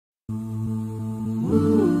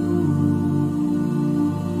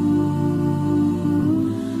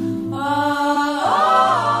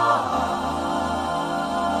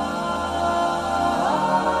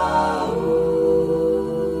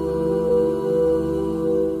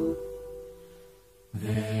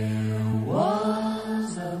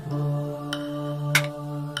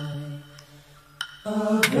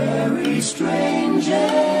A very strange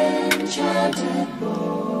enchanted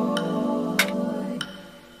boy.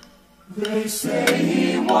 They say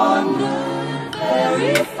he wandered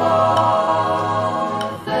very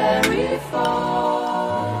far,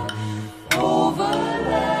 over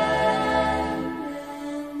land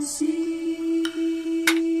and sea.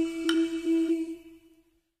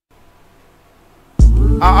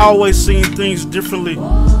 I always seen things differently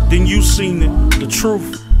than you seen it, the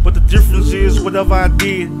truth. But the difference is, whatever I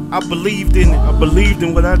did, I believed in it. I believed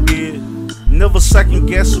in what I did. Never second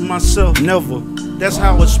guessing myself, never. That's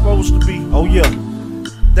how it's supposed to be. Oh yeah,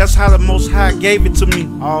 that's how the Most High gave it to me.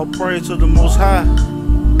 All praise to the Most High.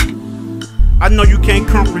 I know you can't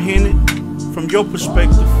comprehend it from your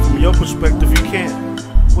perspective. From your perspective, you can't.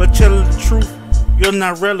 Well, telling the truth, you're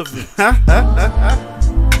not relevant.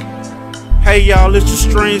 Hey y'all, it's the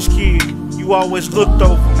strange kid you always looked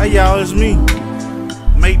over. Hey y'all, it's me.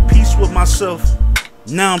 Made peace with myself.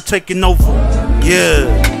 Now I'm taking over.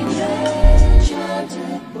 Yeah.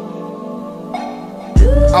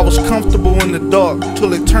 I was comfortable in the dark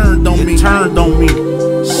till it turned on me.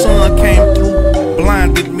 Sun came through,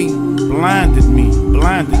 blinded me.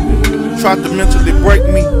 Tried to mentally break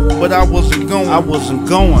me, but I wasn't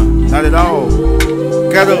going. Not at all.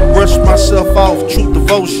 Gotta brush myself off. True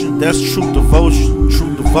devotion. That's true devotion.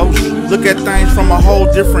 Look at things from a whole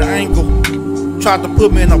different angle. Tried to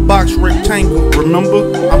put me in a box rectangle.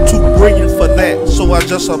 Remember, I'm too brilliant for that, so I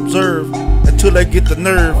just observe until they get the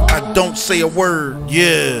nerve. I don't say a word.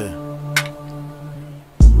 Yeah.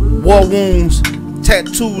 War wounds,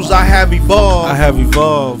 tattoos. I have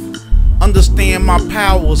evolved. Understand my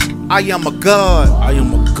powers. I am a god.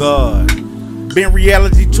 Been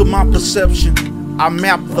reality to my perception. I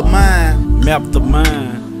mapped the mind.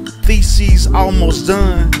 Theses almost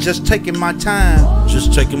done. Just taking my time.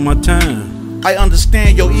 I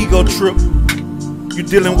understand your ego trip. You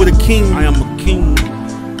dealing with a king. I am a king.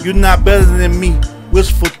 You're not better than me.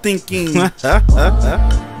 Wishful thinking. I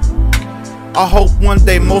hope one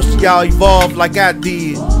day most of y'all evolve like I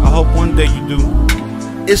did. I hope one day you do.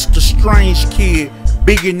 It's the strange kid,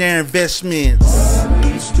 billionaire investments.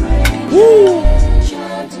 Woo!